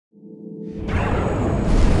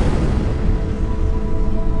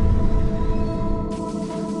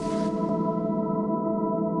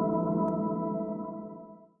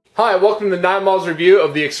Hi, welcome to the 9 Malls review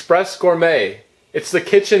of the Express Gourmet. It's the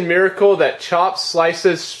kitchen miracle that chops,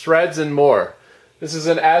 slices, shreds, and more. This is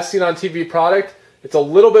an as seen on TV product. It's a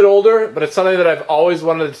little bit older, but it's something that I've always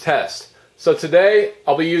wanted to test. So today,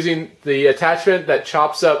 I'll be using the attachment that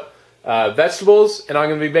chops up vegetables, and I'm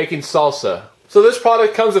going to be making salsa. So this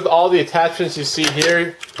product comes with all the attachments you see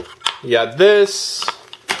here. You got this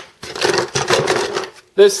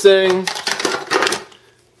thing,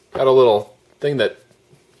 got a little thing that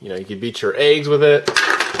you can beat your eggs with it.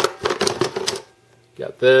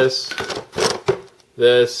 Got this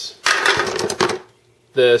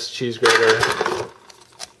cheese grater,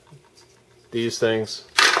 these things,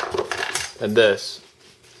 and this,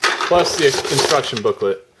 plus the instruction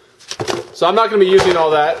booklet. So I'm not going to be using all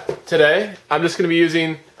that today. I'm just going to be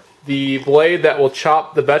using the blade that will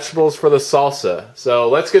chop the vegetables for the salsa. So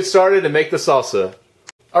let's get started and make the salsa.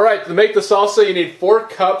 Alright, to make the salsa you need 4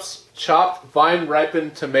 cups chopped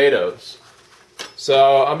vine-ripened tomatoes.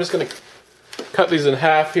 So I'm just going to cut these in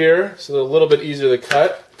half here so they're a little bit easier to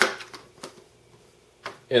cut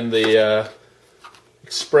in the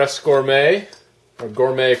Express Gourmet, or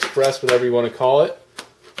Gourmet Express, whatever you want to call it.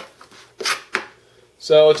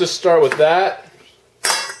 So let's just start with that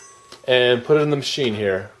and put it in the machine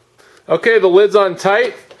here. Okay, the lid's on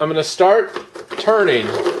tight. I'm going to start turning.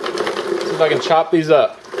 See if I can chop these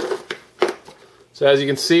up. So as you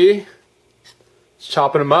can see, it's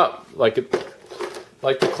chopping them up like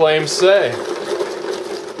the claims say.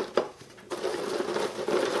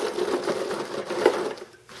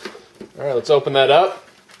 All right, let's open that up.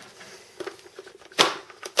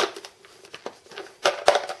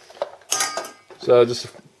 So just a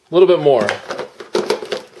little bit more.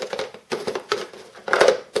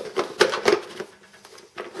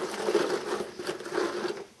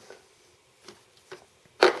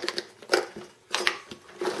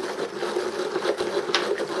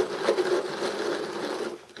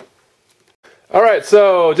 All right,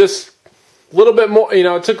 so just a little bit more,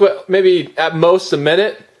 it took maybe at most a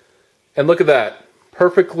minute, and look at that,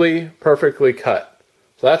 perfectly cut.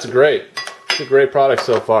 So that's great. It's a great product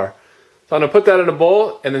so far. So I'm gonna put that in a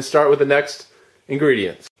bowl and then start with the next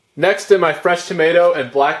ingredients. Next, in my fresh tomato and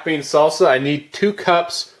black bean salsa, I need 2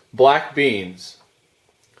 cups black beans.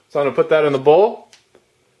 So I'm gonna put that in the bowl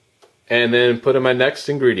and then put in my next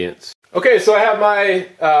ingredients. Okay, so I have my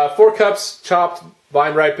 4 cups chopped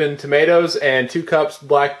vine-ripened tomatoes and 2 cups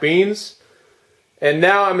black beans. And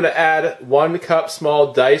now I'm going to add 1 cup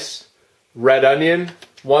small diced red onion,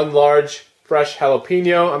 1 large fresh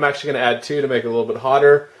jalapeno. I'm actually going to add 2 to make it a little bit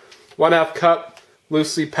hotter. 1/2 cup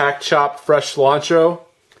loosely packed chopped fresh cilantro,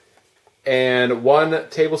 and 1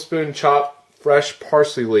 tablespoon chopped fresh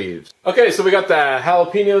parsley leaves. Okay, so we got the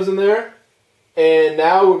jalapenos in there, and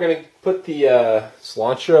now we're going to put the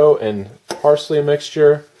cilantro and parsley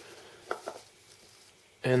mixture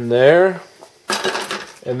in there,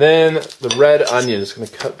 and then the red onion. Just going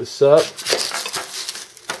to cut this up.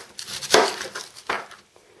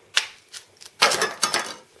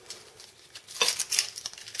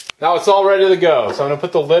 Now it's all ready to go, so I'm going to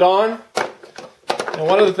put the lid on. And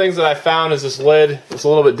one of the things that I found is this lid is a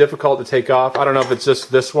little bit difficult to take off. I don't know if it's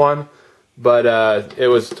just this one, but it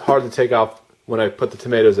was hard to take off when I put the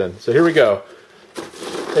tomatoes in. So here we go.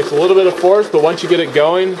 Takes a little bit of force, but once you get it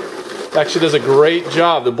going, it actually does a great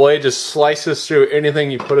job. The blade just slices through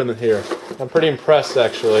anything you put in here. I'm pretty impressed,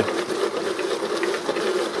 actually.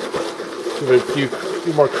 Give it a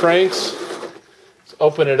few more cranks. Let's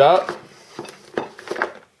open it up.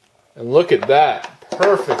 And look at that.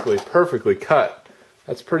 Perfectly cut.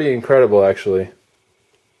 That's pretty incredible, actually.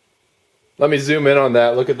 Let me zoom in on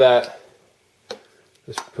that. Look at that.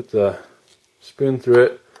 Just put the spoon through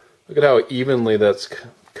it. Look at how evenly that's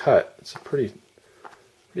cut. It's pretty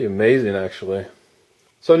amazing, actually.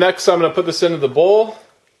 So next I'm going to put this into the bowl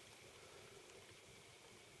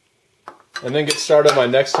and then get started on my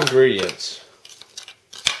next ingredients.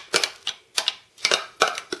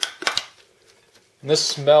 And this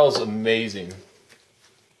smells amazing.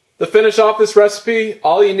 To finish off this recipe,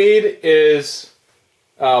 all you need is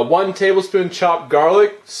 1 tablespoon chopped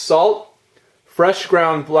garlic, salt, fresh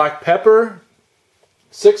ground black pepper,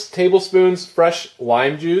 6 tablespoons fresh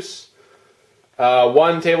lime juice,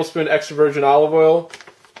 1 tablespoon extra virgin olive oil,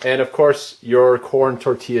 and of course your corn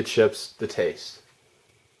tortilla chips to taste.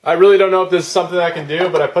 I really don't know if this is something I can do,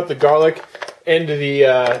 but I put the garlic into the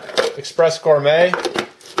Express Gourmet,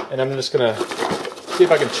 and I'm just going to see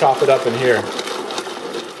if I can chop it up in here.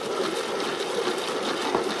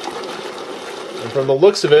 And from the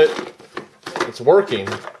looks of it, it's working.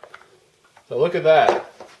 So look at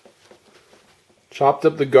that. Chopped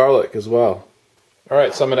up the garlic as well.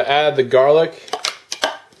 Alright, so I'm going to add the garlic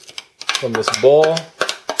from this bowl.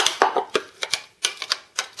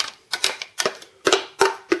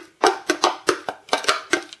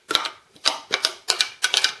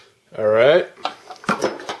 All right,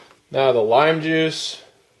 now the lime juice.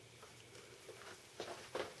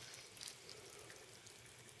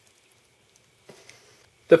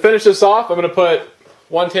 To finish this off, I'm going to put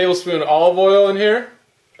 1 tablespoon olive oil in here,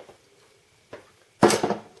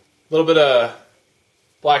 a little bit of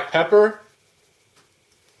black pepper,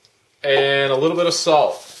 and a little bit of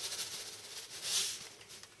salt.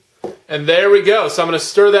 And there we go. So I'm going to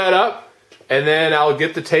stir that up, and then I'll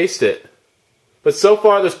get to taste it. But so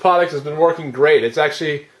far, this product has been working great. It's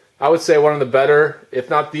actually, I would say, one of the better, if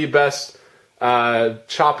not the best,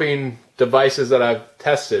 chopping devices that I've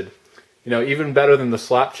tested. You know, even better than the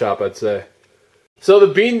slap chop, I'd say. So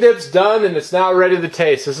the bean dip's done, and it's now ready to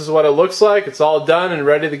taste. This is what it looks like. It's all done and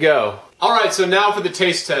ready to go. All right, so now for the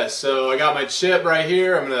taste test. So I got my chip right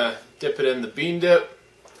here. I'm gonna dip it in the bean dip.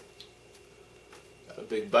 Got a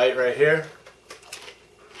big bite right here.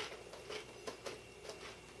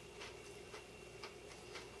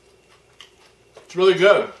 It's really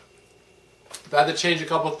good. If I had to change a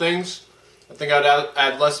couple things, I think I'd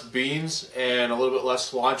add less beans and a little bit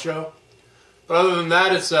less cilantro. But other than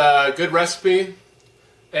that, it's a good recipe,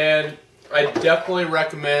 and I definitely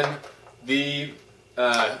recommend the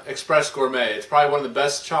Express Gourmet. It's probably one of the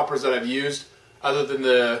best choppers that I've used, other than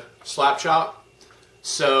the slap chop.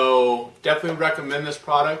 So definitely recommend this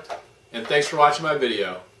product, and thanks for watching my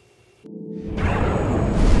video.